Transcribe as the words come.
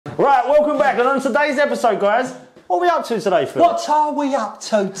Right, welcome back, and on today's episode, guys, what are we up to today, Phil? What are we up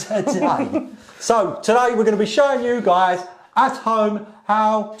to today? So, today we're going to be showing you guys at home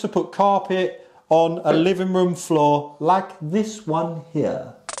how to put carpet on a living room floor like this one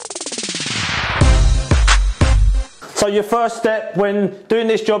here. So your first step when doing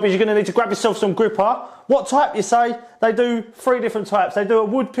this job is you're going to need to grab yourself some gripper. What type you say? They do 3 different types. They do a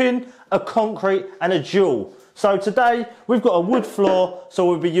wood pin, a concrete and a dual. So today we've got a wood floor, so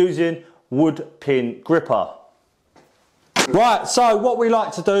we'll be using wood pin gripper. Right, so what we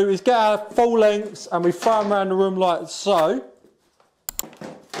like to do is get our full lengths and we throw them around the room like so.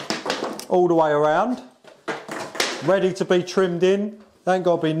 All the way around. Ready to be trimmed in. They ain't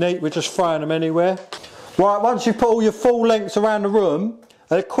got to be neat, we're just throwing them anywhere. Right, once you put all your full lengths around the room,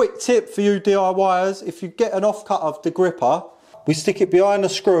 a quick tip for you DIYers, if you get an offcut of the gripper, we stick it behind the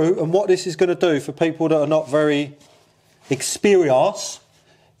screw, and what this is going to do for people that are not very experienced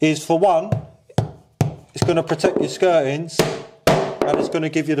is, for one, it's going to protect your skirtings and it's going to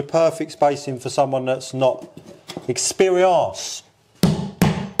give you the perfect spacing for someone that's not experienced.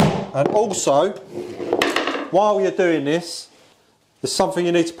 And also, while you're doing this, there's something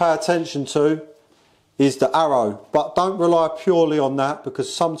you need to pay attention to, is the arrow. But don't rely purely on that,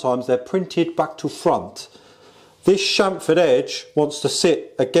 because sometimes they're printed back to front. This chamfered edge wants to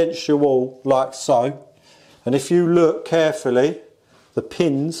sit against your wall like so. And if you look carefully, the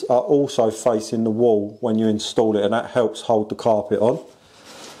pins are also facing the wall when you install it, and that helps hold the carpet on.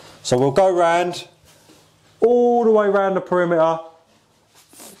 So we'll go round, all the way around the perimeter.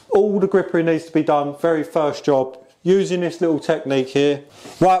 All the gripping needs to be done, very first job, using this little technique here.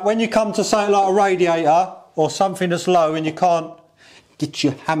 Right, when you come to something like a radiator or something that's low and you can't get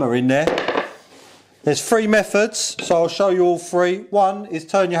your hammer in there, there's 3 methods, so I'll show you all 3. One is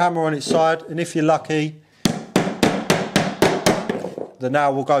turn your hammer on its side, and if you're lucky, the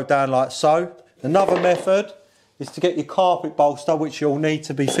nail will go down like so. Another method is to get your carpet bolster, which you'll need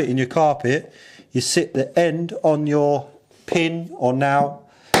to be fitting your carpet. You sit the end on your pin or nail,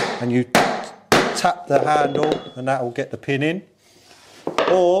 and you tap the handle, and that will get the pin in.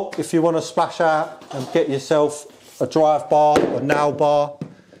 Or if you want to splash out and get yourself a drive bar or nail bar,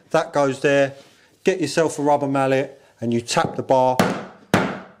 that goes there. Get yourself a rubber mallet and you tap the bar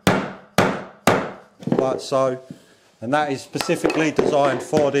like so, and that is specifically designed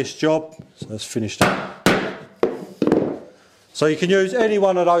for this job. So let's finish that. So you can use any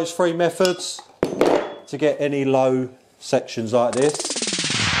one of those 3 methods to get any low sections like this.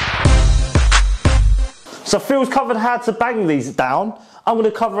 So Phil's covered how to bang these down. I'm going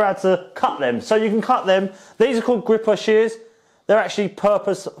to cover how to cut them. So you can cut them. These are called gripper shears. They're actually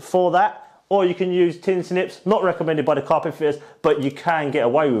purpose for that. Or you can use tin snips, not recommended by the carpet fitters, but you can get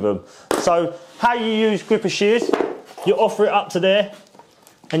away with them. So how you use gripper shears, you offer it up to there,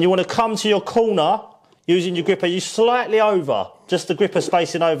 and you want to come to your corner using your gripper. You slightly over, just the gripper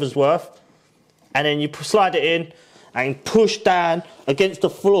spacing over's worth, and then you slide it in and push down against the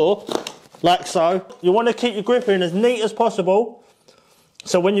floor, like so. You want to keep your gripper in as neat as possible.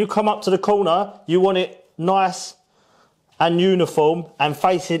 So when you come up to the corner, you want it nice and uniform and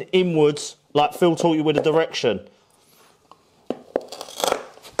facing inwards, like Phil taught you with the direction.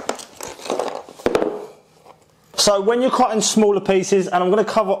 So when you're cutting smaller pieces, and I'm going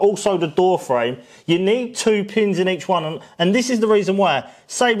to cover also the door frame, you need 2 pins in each one, and this is the reason why.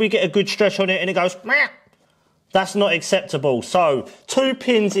 Say we get a good stretch on it and it goes, meh, that's not acceptable. So 2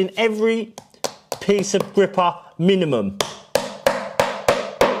 pins in every piece of gripper minimum.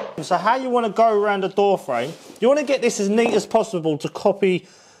 So how you want to go around the door frame, you want to get this as neat as possible to copy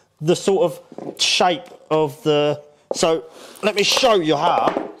the sort of shape of the... So let me show you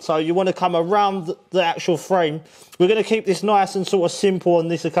how. So you want to come around the actual frame. We're going to keep this nice and sort of simple on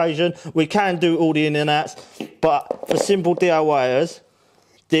this occasion. We can do all the in and outs, but for simple DIYers,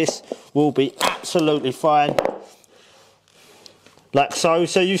 this will be absolutely fine. Like so.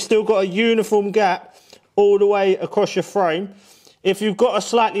 So you've still got a uniform gap all the way across your frame. If you've got a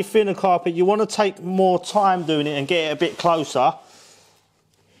slightly thinner carpet, you want to take more time doing it and get it a bit closer.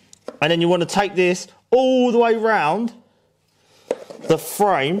 And then you want to take this all the way round the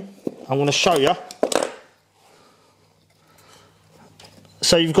frame. I'm going to show you.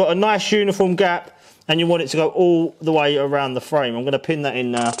 So you've got a nice uniform gap, and you want it to go all the way around the frame. I'm going to pin that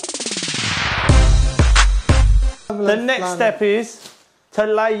in now. The next step is to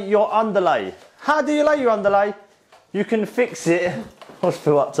lay your underlay. How do you lay your underlay? You can fix it. What's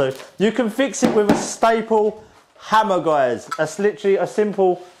Phil up to? You can fix it with a staple hammer, guys. That's literally a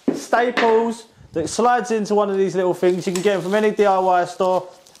simple staples that slides into one of these little things. You can get them from any DIY store,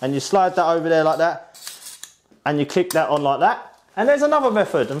 and you slide that over there like that, and you click that on like that, And there's another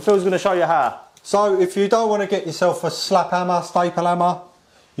method, and Phil's going to show you how. So if you don't want to get yourself a slap hammer, staple hammer,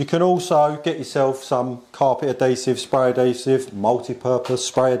 you can also get yourself some carpet adhesive, spray adhesive, multi-purpose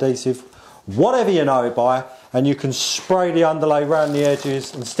spray adhesive, whatever you know it by, and you can spray the underlay around the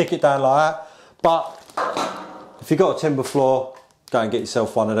edges and stick it down like that. But if you've got a timber floor, go and get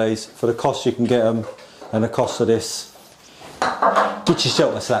yourself one of these. For the cost you can get them and the cost of this, get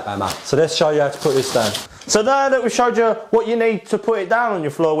yourself a slap hammer. So let's show you how to put this down. So now that we've showed you what you need to put it down on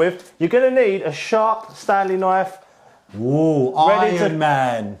your floor with, you're going to need a sharp Stanley knife. Ooh, Iron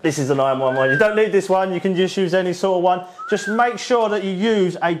Man. This is an Iron one. You don't need this one, you can just use any sort of one. Just make sure that you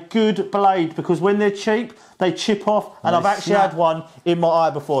use a good blade, because when they're cheap, they chip off, and I've actually had one in my eye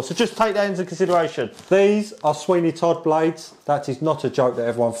before. So just take that into consideration. These are Sweeney Todd blades. That is not a joke that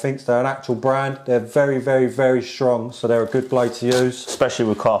everyone thinks. They're an actual brand. They're very, very, very strong, so they're a good blade to use. Especially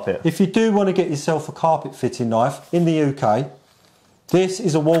with carpet. If you do want to get yourself a carpet fitting knife in the UK, this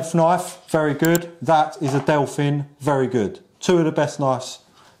is a Wolf knife, very good. That is a Delphin, very good. Two of the best knives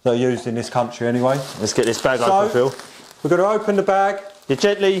that are used in this country anyway. Let's get this bag open, Phil. We're going to open the bag. You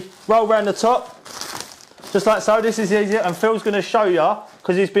gently roll around the top, just like so. This is easier, and Phil's going to show you,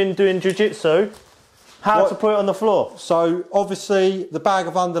 because he's been doing jiu-jitsu, how to put it on the floor. So obviously the bag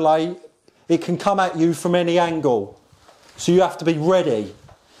of underlay, it can come at you from any angle. So you have to be ready.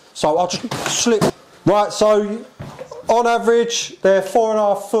 So I'll just slip. Right, so on average, they're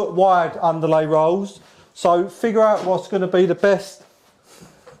 4.5 foot wide underlay rolls. So figure out what's going to be the best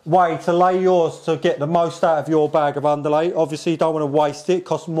way to lay yours to get the most out of your bag of underlay. Obviously, you don't want to waste it, it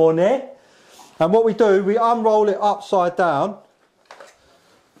costs money. And what we do, we unroll it upside down.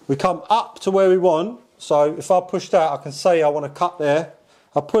 We come up to where we want. So if I push that, I can say I want to cut there.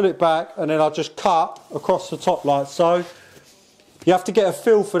 I pull it back, and then I just cut across the top like so. You have to get a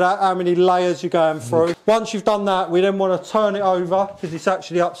feel for that, how many layers you're going through. Once you've done that, we then want to turn it over, because it's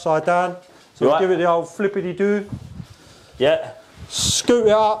actually upside down. So we'll give it the old flippity-doo. Yeah. Scoot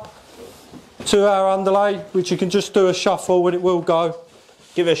it up to our underlay, which you can just do a shuffle and it will go.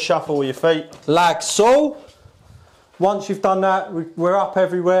 Give it a shuffle with your feet. Like so. Once you've done that, we're up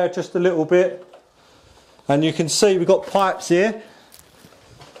everywhere just a little bit. And you can see we've got pipes here.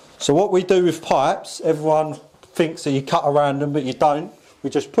 So what we do with pipes, everyone thinks that you cut around them, but you don't. We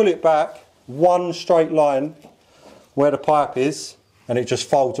just pull it back, one straight line where the pipe is, and it just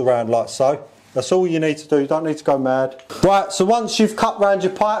folds around like so. That's all you need to do, you don't need to go mad. Right, so once you've cut round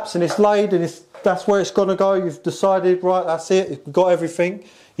your pipes and it's laid and that's where it's gonna go, you've decided, right, that's it, you've got everything.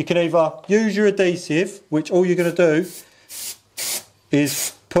 You can either use your adhesive, which all you're gonna do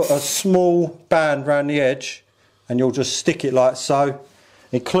is put a small band around the edge, and you'll just stick it like so,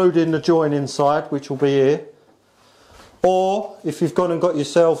 including the join inside, which will be here. Or if you've gone and got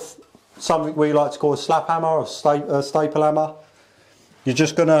yourself something we like to call a slap hammer or a staple hammer, you're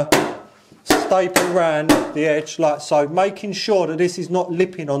just gonna staple around the edge like so, making sure that this is not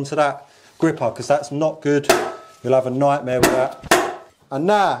lipping onto that gripper, because that's not good. You'll have a nightmare with that. And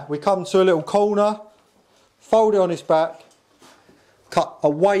now we come to a little corner, fold it on its back, cut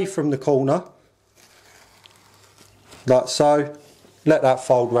away from the corner, like so, let that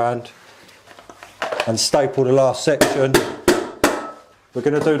fold round, and staple the last section. We're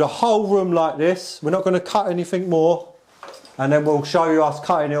going to do the whole room like this. We're not going to cut anything more, and then we'll show you us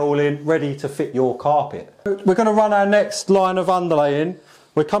cutting it all in, ready to fit your carpet. We're going to run our next line of underlay in.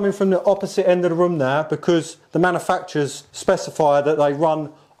 We're coming from the opposite end of the room now, because the manufacturers specify that they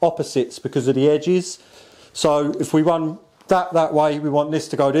run opposites because of the edges. So if we run that way, we want this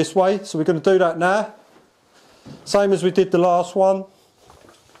to go this way. So we're going to do that now. Same as we did the last one.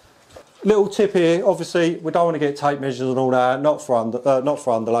 Little tip here, obviously we don't want to get tape measures and all that, not for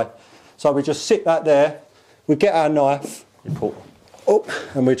underlay. So we just sit that there, we get our knife, up,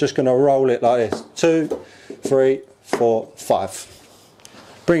 and we're just going to roll it like this. 2, 3, 4, 5.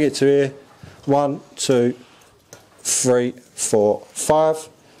 Bring it to here. 1, 2, 3, 4, 5.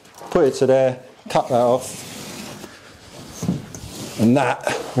 Put it to there, cut that off. And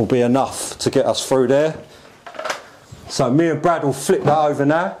that will be enough to get us through there. So me and Brad will flip that over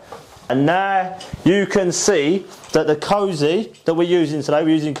now. And now you can see that the Cozy that we're using today,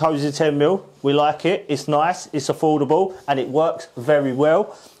 we're using Cozy 10mm. We like it, it's nice, it's affordable, and it works very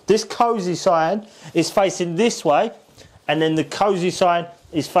well. This Cozy sign is facing this way, and then the Cozy sign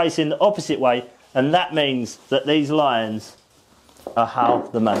is facing the opposite way, and that means that these lines are how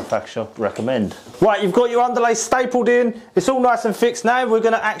the manufacturer recommend. Right, you've got your underlay stapled in, it's all nice and fixed. Now we're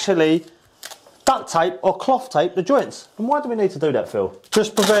going to actually duct tape or cloth tape the joints. And why do we need to do that, Phil?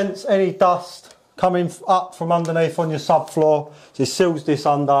 Just prevents any dust coming up from underneath on your subfloor. So it seals this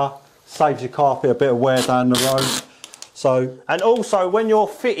under, saves your carpet a bit of wear down the road. So, and also when you're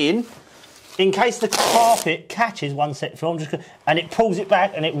fitting, in case the carpet catches, one sec, Phil, and it pulls it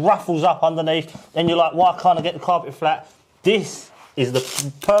back and it ruffles up underneath, then you're like, why can't I get the carpet flat? This is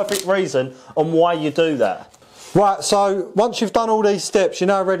the perfect reason on why you do that. Right, so once you've done all these steps, you're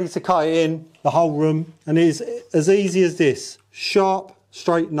now ready to cut it in the whole room, and it is as easy as this. Sharp,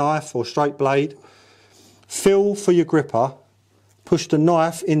 straight knife or straight blade. Feel for your gripper. Push the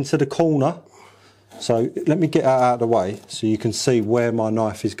knife into the corner. So let me get that out of the way so you can see where my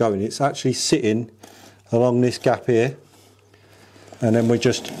knife is going. It's actually sitting along this gap here. And then we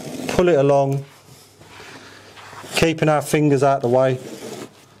just pull it along, keeping our fingers out of the way.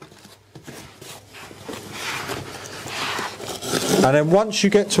 And then once you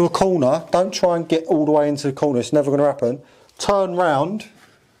get to a corner, don't try and get all the way into the corner, it's never going to happen. Turn round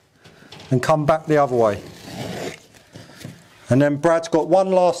and come back the other way. And then Brad's got one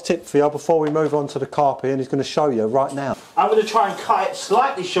last tip for you before we move on to the carpet, and he's going to show you right now. I'm going to try and cut it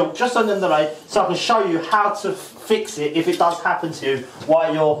slightly short, just on the underlay, so I can show you how to fix it if it does happen to you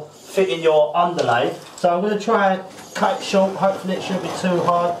while you're fitting your underlay. So I'm going to try and cut it short, hopefully it shouldn't be too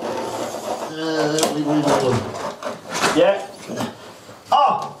hard. Yeah.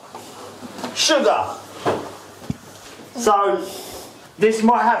 Oh! Sugar! So, this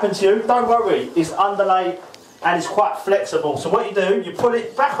might happen to you, don't worry, it's underlay and it's quite flexible. So what you do, you pull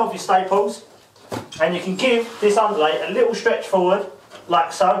it back off your staples and you can give this underlay a little stretch forward,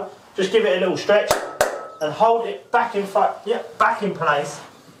 like so. Just give it a little stretch and hold it back in front, back in place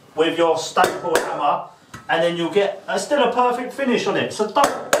with your staple hammer, and then you'll get still a perfect finish on it. So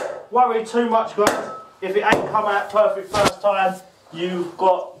don't worry too much, guys. If it ain't come out perfect first time, you've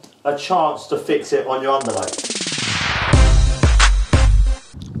got a chance to fix it on your underlay.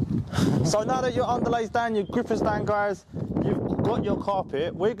 So now that your underlay's down, your gripper's down, guys, you've got your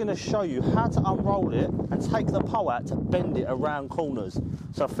carpet. We're going to show you how to unroll it and take the pole out to bend it around corners.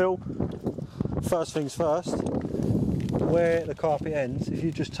 So Phil, first things first, where the carpet ends, if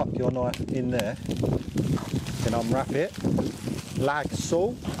you just tuck your knife in there, you can unwrap it like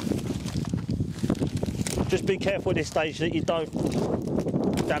so. Just be careful at this stage that you don't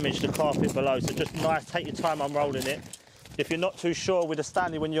damage the carpet below. So just nice, take your time unrolling it. If you're not too sure with the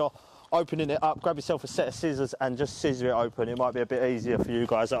Stanley when you're opening it up, grab yourself a set of scissors and just scissor it open. It might be a bit easier for you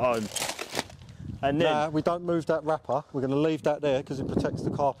guys at home. And then, nah, we don't move that wrapper. We're going to leave that there because it protects the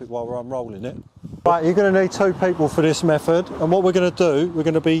carpet while we're unrolling it. Right, you're going to need 2 people for this method. And what we're going to do, we're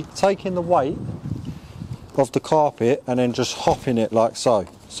going to be taking the weight of the carpet and then just hopping it like so.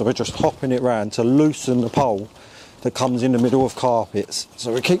 So we're just hopping it round to loosen the pole that comes in the middle of carpets.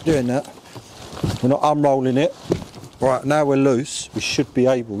 So we keep doing that. We're not unrolling it. Right, now we're loose, we should be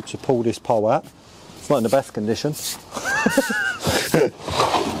able to pull this pole out. It's not in the best condition.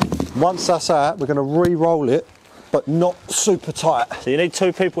 Once that's out, we're going to re-roll it, but not super tight. So you need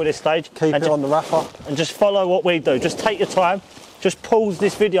 2 people at this stage. Keep it on the wrapper. And just follow what we do. Just take your time, just pause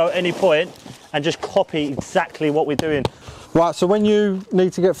this video at any point and just copy exactly what we're doing. Right, so when you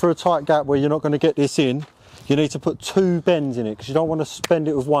need to get through a tight gap where you're not going to get this in, you need to put 2 bends in it because you don't want to bend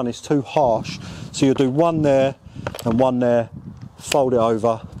it with one, it's too harsh. So you'll do one there and one there, fold it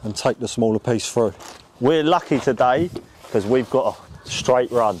over and take the smaller piece through. We're lucky today because we've got a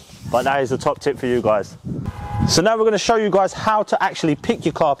straight run, but that is the top tip for you guys. So now we're going to show you guys how to actually pick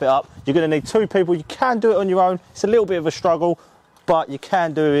your carpet up. You're going to need 2 people. You can do it on your own. It's a little bit of a struggle, but you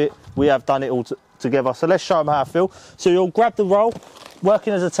can do it. We have done it all together. So let's show them how I feel. So you'll grab the roll,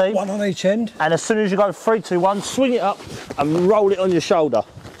 working as a team. 1 on each end. And as soon as you go 3, 2, 1, swing it up and roll it on your shoulder.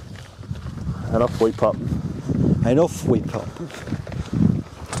 And off we pop. And off we pop.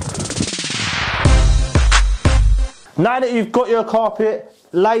 Now that you've got your carpet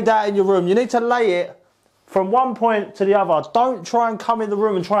laid out in your room, you need to lay it from one point to the other. Don't try and come in the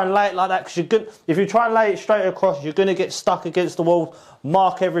room and try and lay it like that, because if you try and lay it straight across, you're going to get stuck against the wall,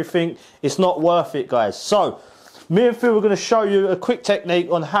 mark everything. It's not worth it, guys. So me and Phil are going to show you a quick technique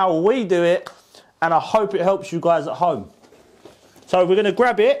on how we do it, and I hope it helps you guys at home. So we're going to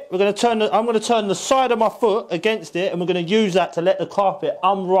grab it, I'm going to turn the side of my foot against it, and we're going to use that to let the carpet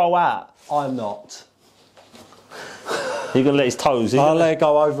unroll out. I'm not. You're going to let his toes in? I'll let it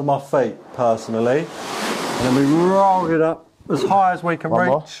go over my feet, personally. And then we roll it up as high as we can reach.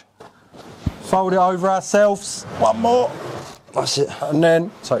 More. Fold it over ourselves. One more. That's it. And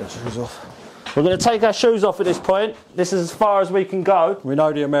then take the shoes off. We're going to take our shoes off at this point. This is as far as we can go. We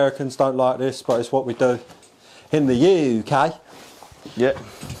know the Americans don't like this, but it's what we do in the UK. Yeah.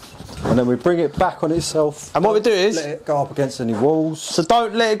 And then we bring it back on itself. And what we do is let it go up against any walls. So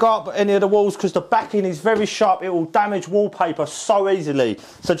don't let it go up any of the walls, because the backing is very sharp. It will damage wallpaper so easily.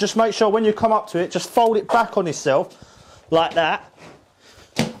 So just make sure when you come up to it, just fold it back on itself like that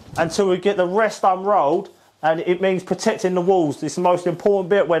until we get the rest unrolled, and it means protecting the walls. This is the most important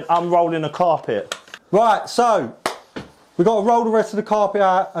bit when unrolling a carpet. Right, so we've got to roll the rest of the carpet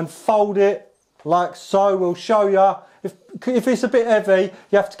out and fold it like so. We'll show you. If it's a bit heavy,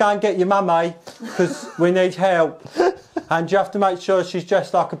 you have to go and get your mummy because we need help. And you have to make sure she's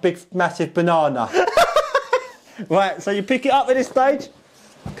just like a big, massive banana. Right, so you pick it up at this stage.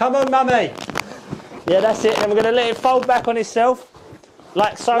 Come on, mummy. Yeah, that's it. Then we're going to let it fold back on itself.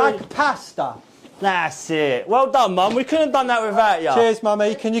 Like so. Like pasta. That's it. Well done, Mum. We couldn't have done that without you. Cheers,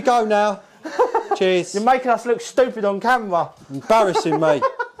 mummy. Can you go now? Cheers. You're making us look stupid on camera. Embarrassing me.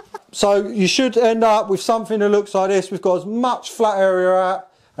 So you should end up with something that looks like this. We've got as much flat area out,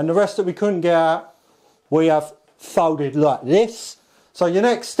 and the rest that we couldn't get out, we have folded like this. So your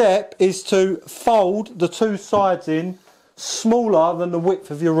next step is to fold the two sides in smaller than the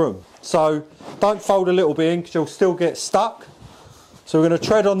width of your room. So don't fold a little bit in because you'll still get stuck. So we're going to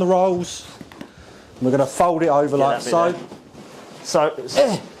tread on the rolls, and we're going to fold it over like so.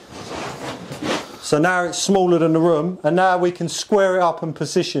 So now it's smaller than the room, and now we can square it up and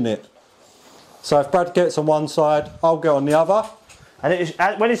position it. So if Brad gets on one side, I'll get on the other.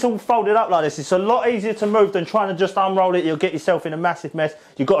 And when it's all folded up like this, it's a lot easier to move than trying to just unroll it. You'll get yourself in a massive mess.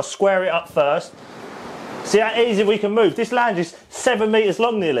 You've got to square it up first. See how easy we can move? This lounge is 7 metres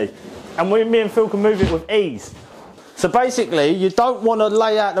long nearly, and me and Phil can move it with ease. So basically, you don't want to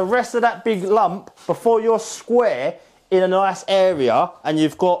lay out the rest of that big lump before you're square in a nice area, and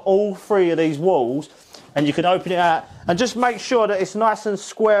you've got all three of these walls, and you can open it out, and just make sure that it's nice and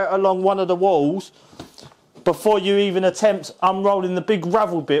square along one of the walls before you even attempt unrolling the big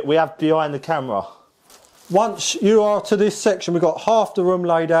gravel bit we have behind the camera. Once you are to this section, we've got half the room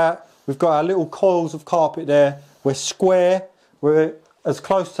laid out, we've got our little coils of carpet there, we're square, we're as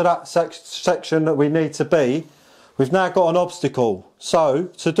close to that section that we need to be. We've now got an obstacle. So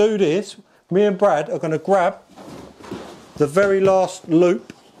to do this, me and Brad are going to grab the very last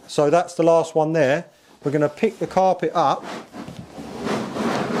loop, so that's the last one there. We're going to pick the carpet up,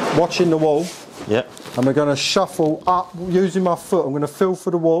 watching the wall. Yep. And we're going to shuffle up using my foot. I'm going to feel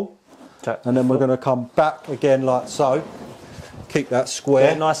for the wall, and then we're going to come back again like so. Keep that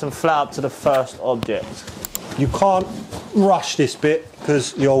square. Get nice and flat up to the first object. You can't rush this bit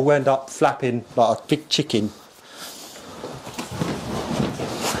because you'll end up flapping like a big chicken.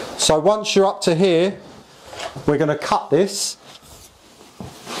 So once you're up to here, we're going to cut this.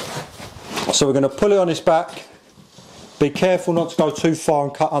 So we're going to pull it on its back. Be careful not to go too far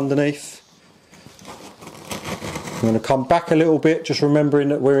and cut underneath. I'm going to come back a little bit, just remembering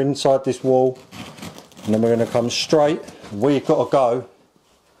that we're inside this wall, and then we're going to come straight. We've got to go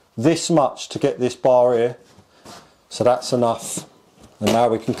this much to get this bar here, so that's enough. And now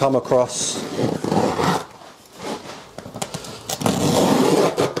we can come across.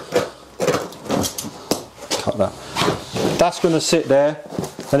 Cut that. That's going to sit there,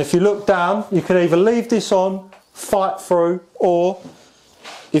 and if you look down, you can either leave this on, fight through, or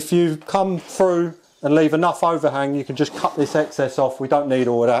if you come through and leave enough overhang, you can just cut this excess off. We don't need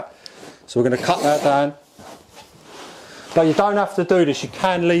all of that. So we're going to cut that down. But you don't have to do this, you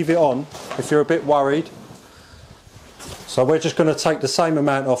can leave it on if you're a bit worried. So we're just going to take the same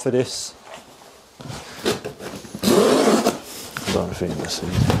amount off of this. Don't think that's it.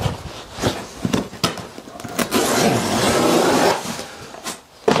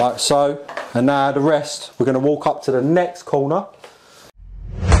 Like so. And now the rest, we're going to walk up to the next corner.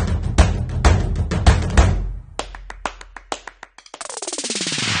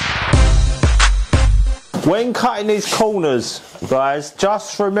 When cutting these corners, guys,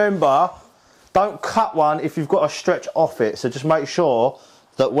 just remember, don't cut one if you've got to stretch off it. So just make sure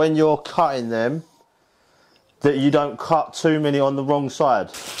that when you're cutting them, that you don't cut too many on the wrong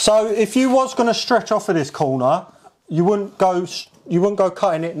side. So if you was going to stretch off of this corner, you wouldn't go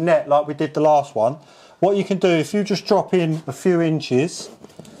cutting it net like we did the last one. What you can do, if you just drop in a few inches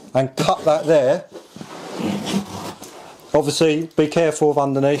and cut that there, obviously be careful of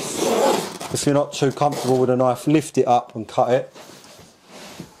underneath. If you're not too comfortable with a knife, lift it up and cut it.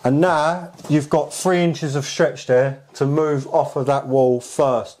 And now you've got 3 inches of stretch there to move off of that wall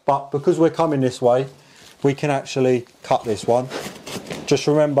first. But because we're coming this way, we can actually cut this one. Just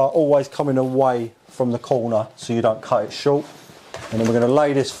remember, always coming away from the corner so you don't cut it short. And then we're going to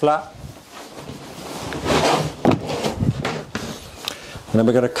lay this flat. And then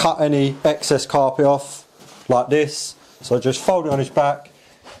we're going to cut any excess carpet off like this. So just fold it on its back.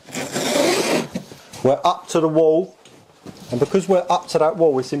 We're up to the wall, and because we're up to that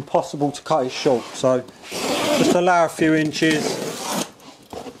wall, it's impossible to cut it short. So just allow a few inches,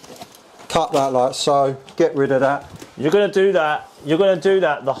 cut that like so, get rid of that. You're going to do that. You're going to do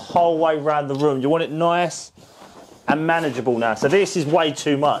that the whole way around the room. You want it nice and manageable now. So this is way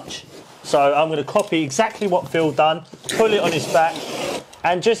too much. So I'm going to copy exactly what Phil done, pull it on his back,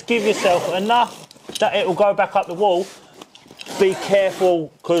 and just give yourself enough that it will go back up the wall. Be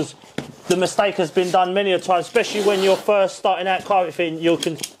careful, because the mistake has been done many a time, especially when you're first starting out carpet fitting. You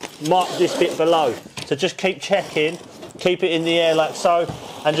can mark this bit below. So just keep checking, keep it in the air like so,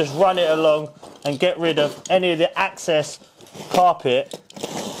 and just run it along and get rid of any of the excess carpet.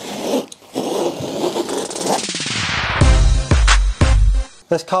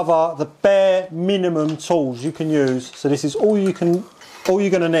 Let's cover the bare minimum tools you can use. So this is all you're going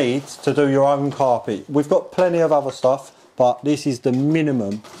to need to do your own carpet. We've got plenty of other stuff, but this is the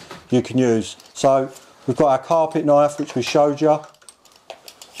minimum you can use. So we've got our carpet knife, which we showed you.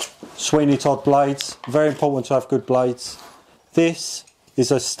 Sweeney Todd blades, very important to have good blades. This is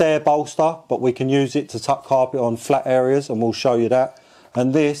a stair bolster, but we can use it to tuck carpet on flat areas, and we'll show you that.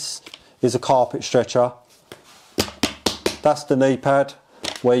 And this is a carpet stretcher. That's the knee pad,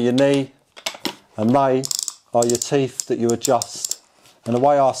 where your knee and they are your teeth that you adjust. And the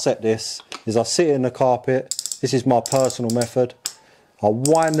way I set this is I sit in the carpet. This is my personal method. I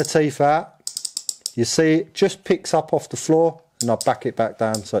wind the teeth out. You see it just picks up off the floor, and I back it back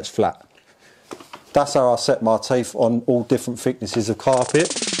down so it's flat. That's how I set my teeth on all different thicknesses of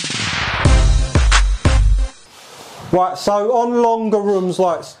carpet. Right, so on longer rooms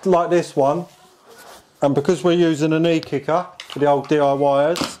like this one, and because we're using a knee kicker for the old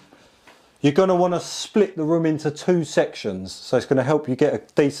DIYers, you're going to want to split the room into two sections. So it's going to help you get a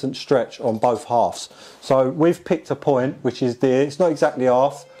decent stretch on both halves. So we've picked a point, which is there. It's not exactly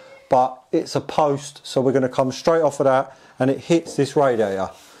half, but it's a post. So we're going to come straight off of that, and it hits this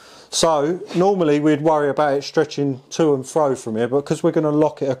radiator. So normally we'd worry about it stretching to and fro from here, but because we're going to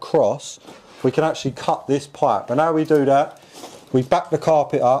lock it across, we can actually cut this pipe. And how we do that, we back the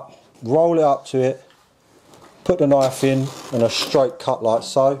carpet up, roll it up to it, put the knife in, and a straight cut like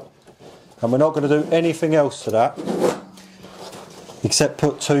so. And we're not going to do anything else to that except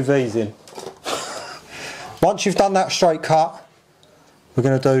put two V's in. Once you've done that straight cut, we're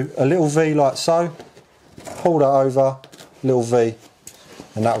going to do a little V like so, pull that over, little V,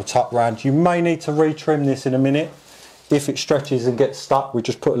 and that will tuck round. You may need to retrim this in a minute. If it stretches and gets stuck, we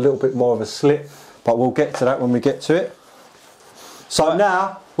just put a little bit more of a slit, but we'll get to that when we get to it. So right,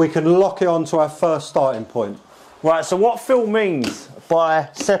 now we can lock it onto our first starting point. Right, so what Phil means by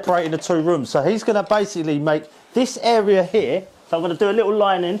separating the two rooms, so he's going to basically make this area here, so I'm going to do a little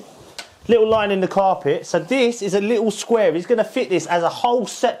line in the carpet. So this is a little square. He's going to fit this as a whole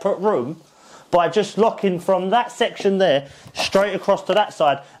separate room by just locking from that section there straight across to that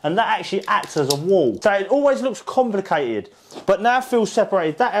side, and that actually acts as a wall. So it always looks complicated, but now Phil's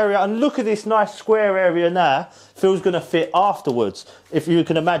separated that area, and look at this nice square area now Phil's going to fit afterwards. If you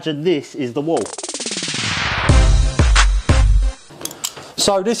can imagine, this is the wall.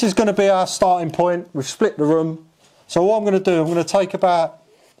 So this is going to be our starting point. We've split the room. So what I'm going to do, I'm going to take about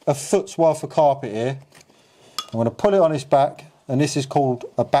a foot's worth of carpet here. I'm going to pull it on its back, and this is called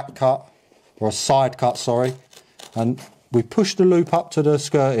a back cut, or a side cut, sorry. And we push the loop up to the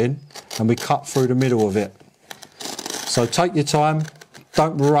skirting, and we cut through the middle of it. So take your time,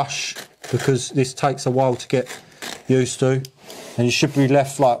 don't rush, because this takes a while to get used to. And you should be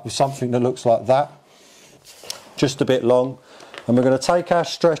left like with something that looks like that, just a bit long. And we're going to take our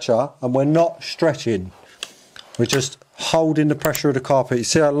stretcher, and we're not stretching. We're just holding the pressure of the carpet. You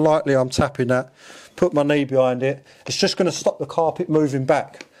see how lightly I'm tapping that? Put my knee behind it. It's just going to stop the carpet moving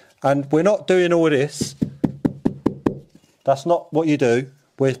back. And we're not doing all this. That's not what you do.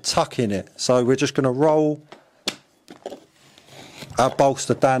 We're tucking it. So we're just going to roll our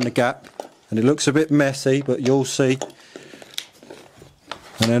bolster down the gap. And it looks a bit messy, but you'll see.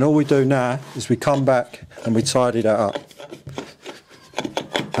 And then all we do now is we come back and we tidy that up.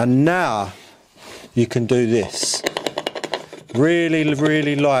 And now you can do this really,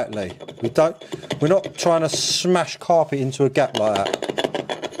 really lightly. We're not trying to smash carpet into a gap like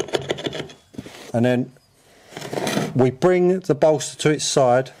that. And then we bring the bolster to its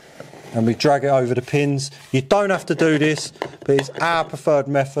side and we drag it over the pins. You don't have to do this, but it's our preferred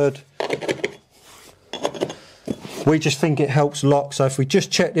method. We just think it helps lock. So if we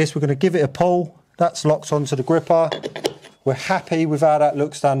just check this, we're going to give it a pull. That's locked onto the gripper. We're happy with how that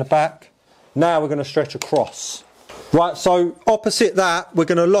looks down the back. Now we're going to stretch across. Right, so opposite that, we're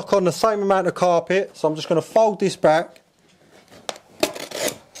going to lock on the same amount of carpet. So I'm just going to fold this back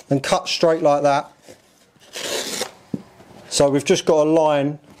and cut straight like that. So we've just got a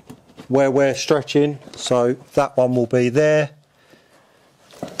line where we're stretching. So that one will be there.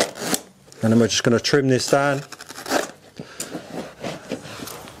 And then we're just going to trim this down.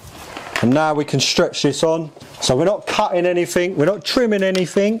 And now we can stretch this on. So we're not cutting anything, we're not trimming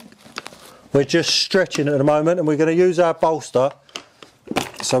anything, we're just stretching at the moment, and we're going to use our bolster.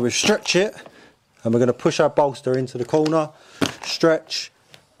 So we stretch it, and we're going to push our bolster into the corner, stretch,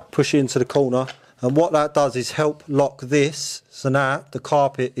 push it into the corner, and what that does is help lock this, so now the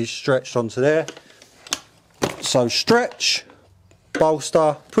carpet is stretched onto there. So stretch,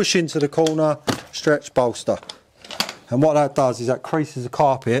 bolster, push into the corner, stretch, bolster. And what that does is that creases the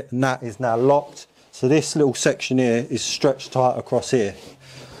carpet, and that is now locked. So this little section here is stretched tight across here.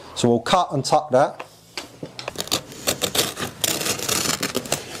 So we'll cut and tuck that.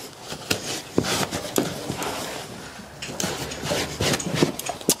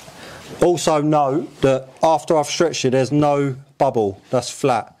 Also note that after I've stretched it, there's no bubble, that's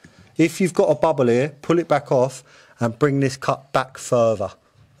flat. If you've got a bubble here, pull it back off and bring this cut back further.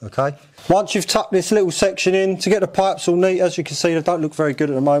 Okay. Once you've tucked this little section in, to get the pipes all neat, as you can see, they don't look very good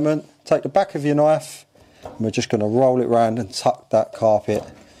at the moment. Take the back of your knife, and we're just going to roll it round and tuck that carpet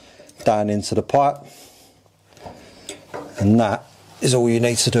down into the pipe. And that is all you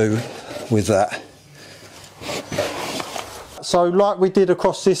need to do with that. So like we did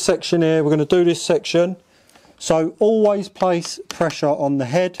across this section here, we're going to do this section. So always place pressure on the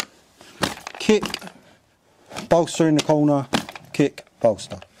head, kick, bolster in the corner, kick,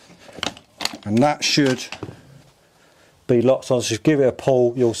 bolster. And that should be locked on. So if you give it a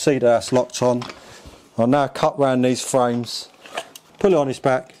pull, you'll see that that's locked on. I'll now cut round these frames, pull it on its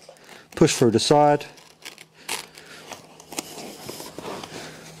back, push through the side,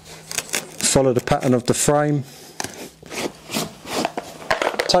 follow the pattern of the frame,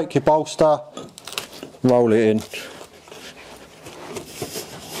 take your bolster, roll it in.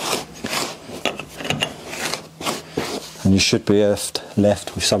 And you should be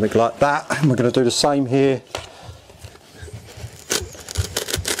left with something like that. And we're going to do the same here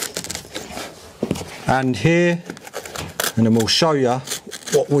and here, and then we'll show you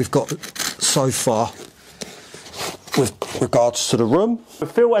what we've got so far with regards to the room. The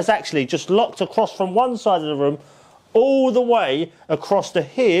Phil has actually just locked across from one side of the room all the way across to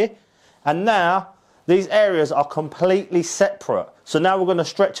here, and now these areas are completely separate. So now we're going to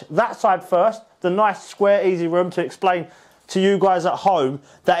stretch that side first, the nice square easy room, to explain to you guys at home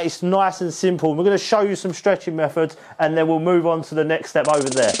that it's nice and simple. We're going to show you some stretching methods, and then we'll move on to the next step over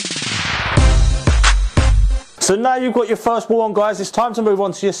there. So now you've got your first wall on, guys, it's time to move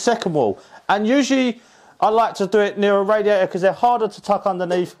on to your second wall. And usually I like to do it near a radiator because they're harder to tuck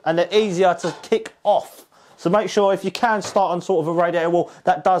underneath and they're easier to kick off. So make sure if you can start on sort of a radiator wall,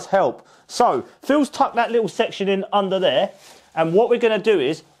 that does help. So Phil's tucked that little section in under there, and what we're going to do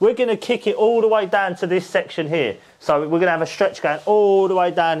is we're going to kick it all the way down to this section here. So we're going to have a stretch going all the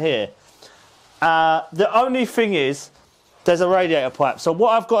way down here. The only thing is there's a radiator pipe. So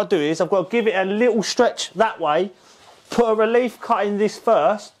what I've got to do is I've got to give it a little stretch that way, put a relief cut in this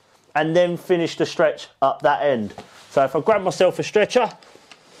first, and then finish the stretch up that end. So if I grab myself a stretcher,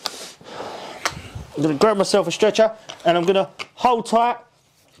 I'm going to grab myself a stretcher and I'm going to hold tight,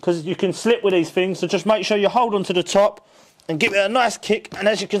 because you can slip with these things, so just make sure you hold on to the top and give it a nice kick. And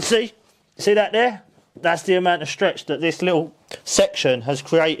as you can see that there? That's the amount of stretch that this little section has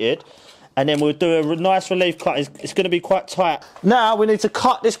created. And then we'll do a nice relief cut. It's going to be quite tight. Now we need to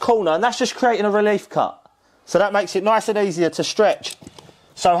cut this corner, and that's just creating a relief cut. So that makes it nice and easier to stretch.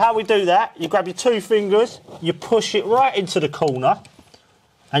 So how we do that, you grab your two fingers, you push it right into the corner,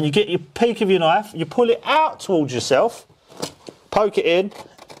 and you get your peak of your knife, you pull it out towards yourself, poke it in,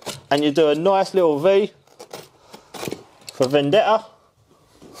 and you do a nice little V for vendetta,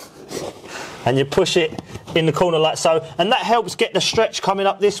 and you push it in the corner like so, and that helps get the stretch coming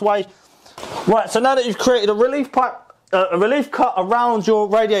up this way. Right, so now that you've created a relief cut around your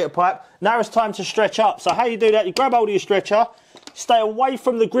radiator pipe, now it's time to stretch up. So how you do that, you grab hold of your stretcher, stay away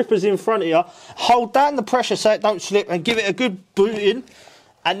from the grippers in front of you, hold down the pressure so it don't slip, and give it a good boot in,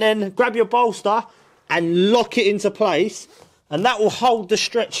 and then grab your bolster and lock it into place, and that will hold the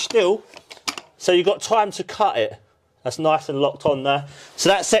stretch still, so you've got time to cut it. That's nice and locked on there. So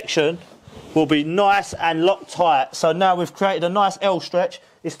that section will be nice and locked tight. So now we've created a nice L stretch,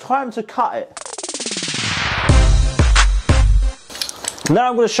 it's time to cut it. Now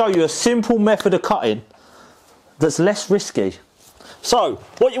I'm going to show you a simple method of cutting that's less risky. So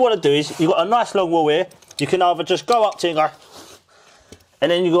what you want to do is, you've got a nice long wall here, you can either just go up to it and go, and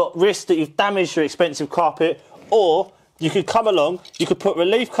then you've got risk that you've damaged your expensive carpet, or you could come along, you could put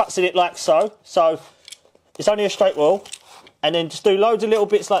relief cuts in it like so. So it's only a straight wall, and then just do loads of little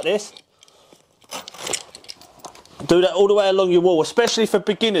bits like this. Do that all the way along your wall, especially for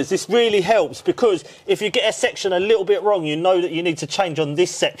beginners. This really helps because if you get a section a little bit wrong, you know that you need to change on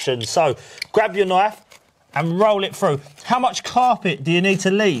this section. So grab your knife and roll it through. How much carpet do you need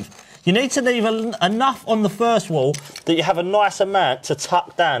to leave? You need to leave enough on the first wall that you have a nice amount to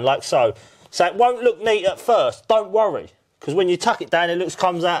tuck down, like so. So it won't look neat at first, don't worry, because when you tuck it down, it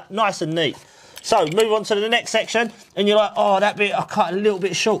comes out nice and neat. So move on to the next section, and you're like, oh, that bit I cut a little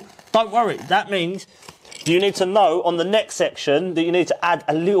bit short. Don't worry, that means you need to know on the next section that you need to add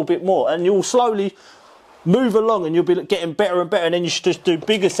a little bit more, and you'll slowly move along and you'll be getting better and better, and then you should just do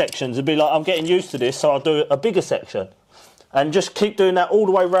bigger sections and be like, I'm getting used to this, so I'll do a bigger section. And just keep doing that all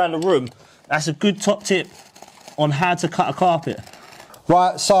the way around the room. That's a good top tip on how to cut a carpet.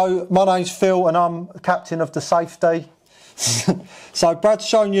 Right, so my name's Phil and I'm captain of the safety. So Brad's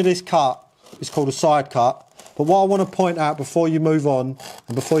shown you this cut. It's called a side cut. But what I want to point out before you move on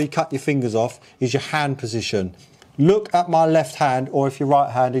and before you cut your fingers off is your hand position. Look at my left hand, or if you're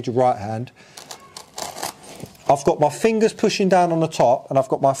right-handed, your right hand. I've got my fingers pushing down on the top and I've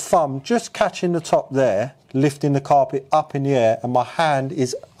got my thumb just catching the top there, lifting the carpet up in the air, and my hand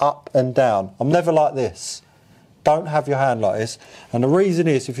is up and down. I'm never like this. Don't have your hand like this. And the reason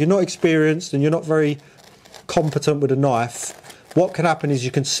is, if you're not experienced and you're not very competent with a knife, what can happen is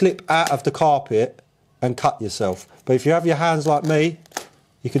you can slip out of the carpet and cut yourself. But if you have your hands like me,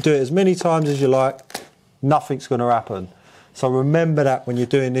 you can do it as many times as you like, nothing's going to happen. So remember that when you're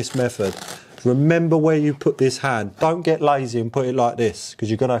doing this method. Remember where you put this hand. Don't get lazy and put it like this, because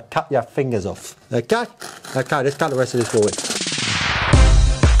you're going to cut your fingers off. Okay? Okay, let's cut the rest of this wall in.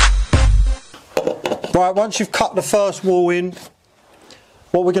 Right, once you've cut the first wall in,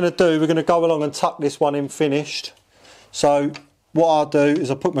 what we're going to do, we're going to go along and tuck this one in finished. So what I'll do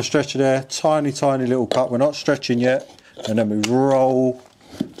is I'll put my stretcher there, tiny, tiny little cut. We're not stretching yet. And then we roll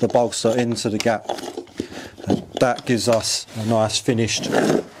the bolster into the gap. And that gives us a nice finished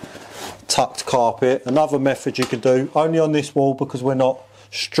tucked carpet. Another method you can do, only on this wall because we're not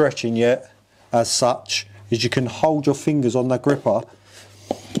stretching yet as such, is you can hold your fingers on the gripper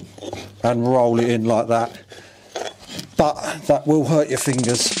and roll it in like that, but that will hurt your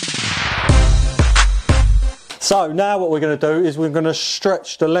fingers. So now what we're going to do is we're going to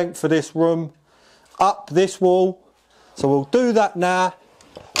stretch the length of this room up this wall. So we'll do that now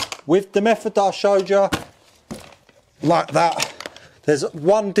with the method that I showed you, like that. There's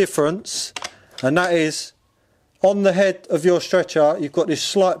one difference, and that is on the head of your stretcher you've got this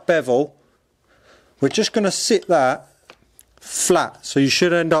slight bevel. We're just going to sit that flat, so you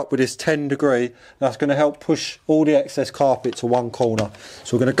should end up with this 10 degree. That's going to help push all the excess carpet to one corner.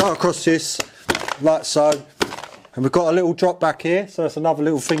 So we're going to go across this like so, and we've got a little drop back here, so that's another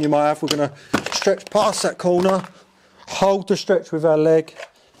little thing you might have. We're going to stretch past that corner, hold the stretch with our leg,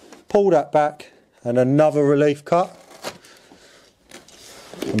 pull that back, and another relief cut.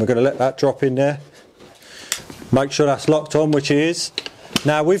 And we're going to let that drop in there. Make sure that's locked on, which it is.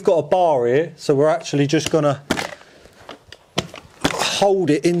 Now we've got a bar here, so we're actually just going to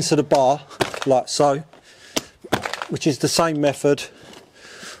hold it into the bar like so, which is the same method.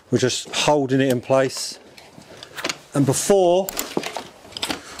 We're just holding it in place. And before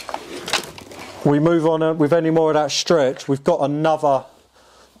we move on with any more of that stretch, we've got another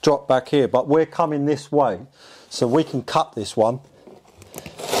drop back here, but we're coming this way, so we can cut this one.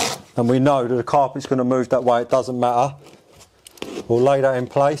 And we know that the carpet's going to move that way, it doesn't matter. We'll lay that in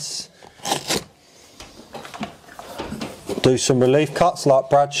place. Do some relief cuts like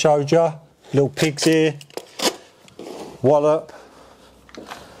Brad showed you. Little pigs here. Wallop.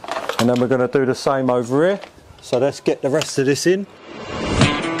 And then we're going to do the same over here. So let's get the rest of this in.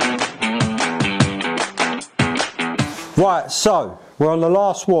 Right, so we're on the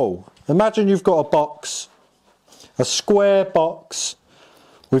last wall. Imagine you've got a box, a square box.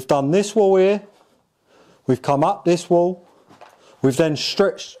 We've done this wall here, we've come up this wall, we've then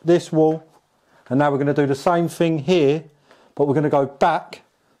stretched this wall, and now we're going to do the same thing here, but we're going to go back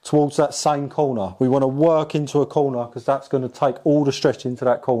towards that same corner. We want to work into a corner because that's going to take all the stretch into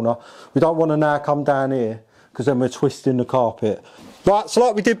that corner. We don't want to now come down here because then we're twisting the carpet. Right, so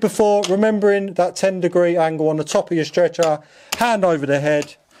like we did before, remembering that 10 degree angle on the top of your stretcher, hand over the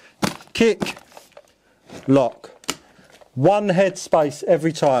head, kick, lock. One head space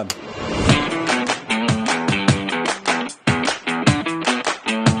every time.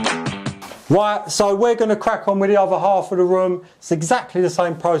 Right, so we're going to crack on with the other half of the room. It's exactly the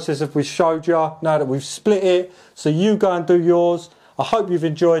same process as we showed you, now that we've split it. So you go and do yours. I hope you've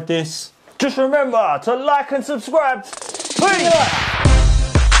enjoyed this. Just remember to like and subscribe. Peace!